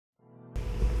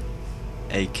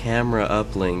A camera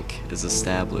uplink is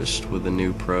established with a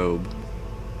new probe.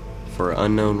 For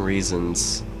unknown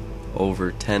reasons,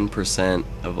 over 10%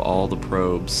 of all the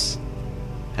probes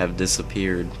have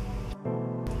disappeared.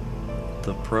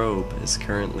 The probe is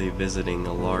currently visiting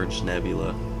a large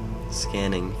nebula,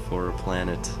 scanning for a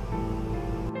planet.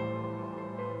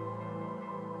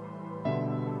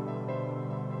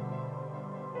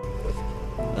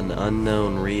 An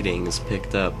unknown reading is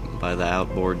picked up by the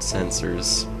outboard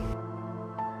sensors.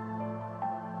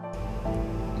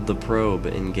 The probe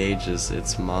engages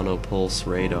its monopulse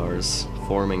radars,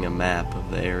 forming a map of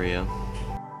the area.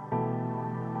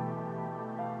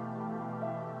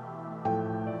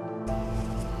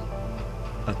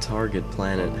 A target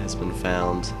planet has been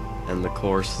found, and the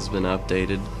course has been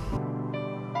updated.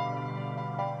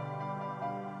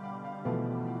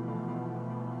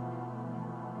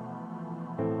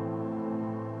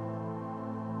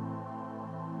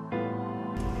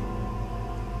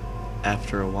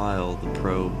 After a while, the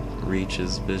probe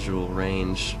reaches visual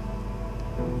range.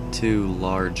 2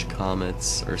 large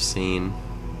comets are seen,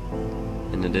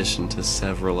 in addition to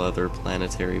several other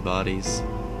planetary bodies.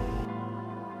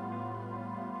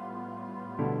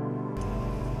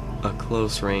 A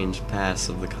close-range pass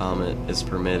of the comet is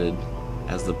permitted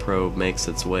as the probe makes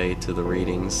its way to the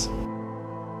readings.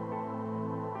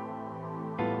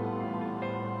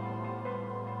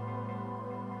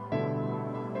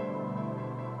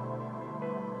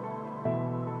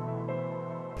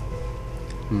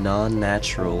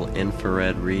 Non-natural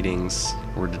infrared readings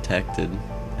were detected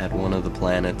at one of the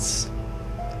planets.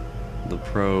 The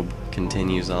probe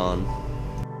continues on.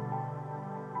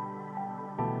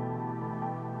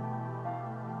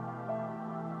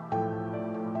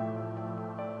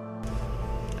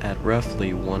 At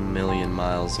roughly 1 million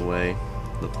miles away,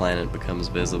 the planet becomes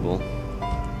visible,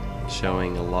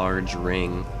 showing a large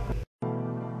ring.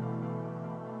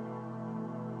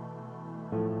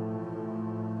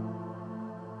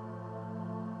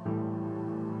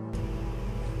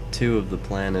 Two of the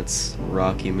planet's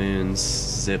rocky moons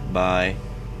zip by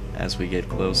as we get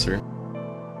closer.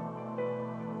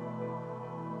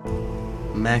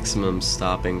 Maximum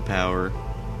stopping power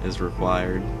is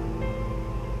required,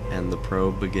 and the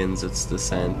probe begins its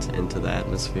descent into the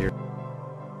atmosphere.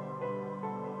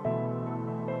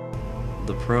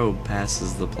 The probe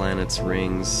passes the planet's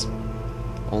rings,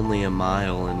 only a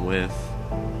mile in width,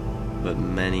 but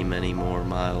many, many more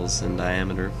miles in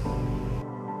diameter.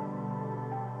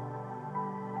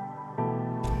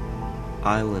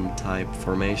 Island-type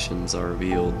formations are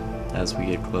revealed as we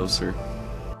get closer.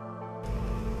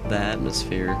 The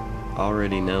atmosphere,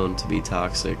 already known to be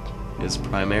toxic, is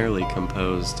primarily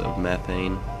composed of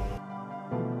methane.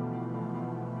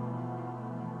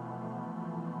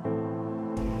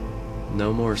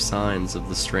 No more signs of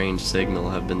the strange signal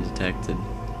have been detected,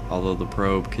 although the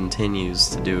probe continues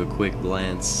to do a quick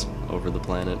glance over the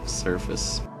planet's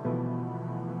surface.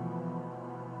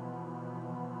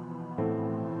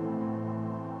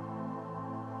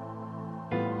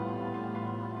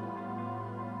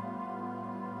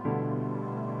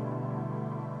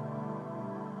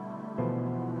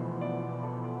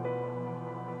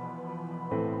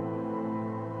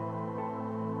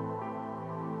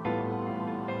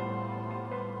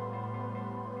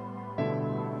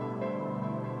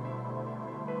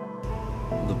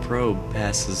 The probe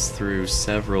passes through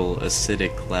several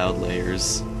acidic cloud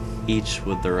layers, each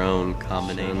with their own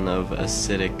combination of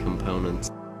acidic components.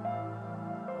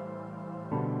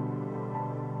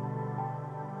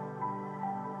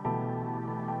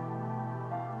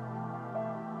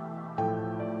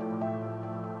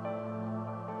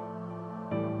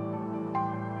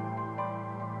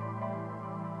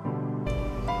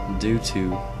 Due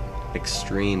to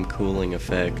extreme cooling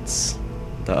effects,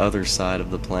 the other side of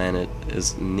the planet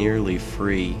is nearly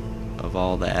free of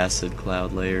all the acid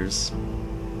cloud layers,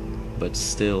 but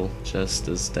still just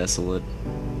as desolate.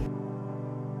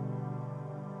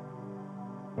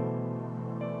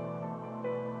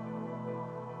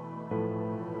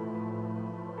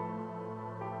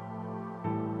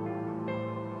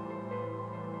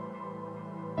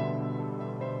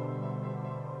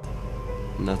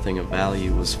 Nothing of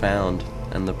value was found,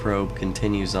 and the probe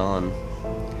continues on.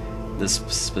 This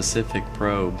specific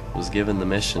probe was given the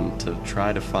mission to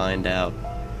try to find out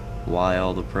why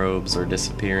all the probes are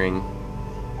disappearing,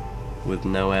 with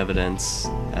no evidence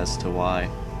as to why.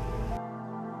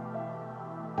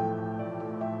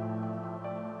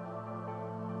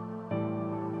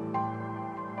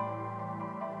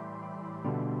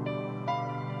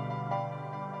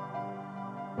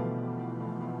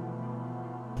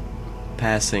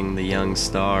 Passing the young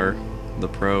star, the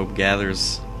probe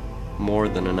gathers more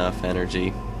than enough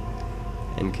energy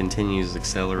and continues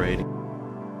accelerating.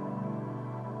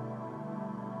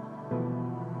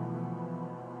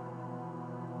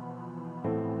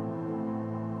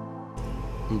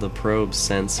 The probe's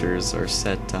sensors are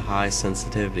set to high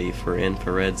sensitivity for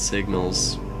infrared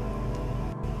signals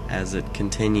as it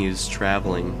continues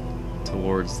traveling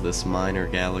towards this minor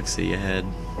galaxy ahead.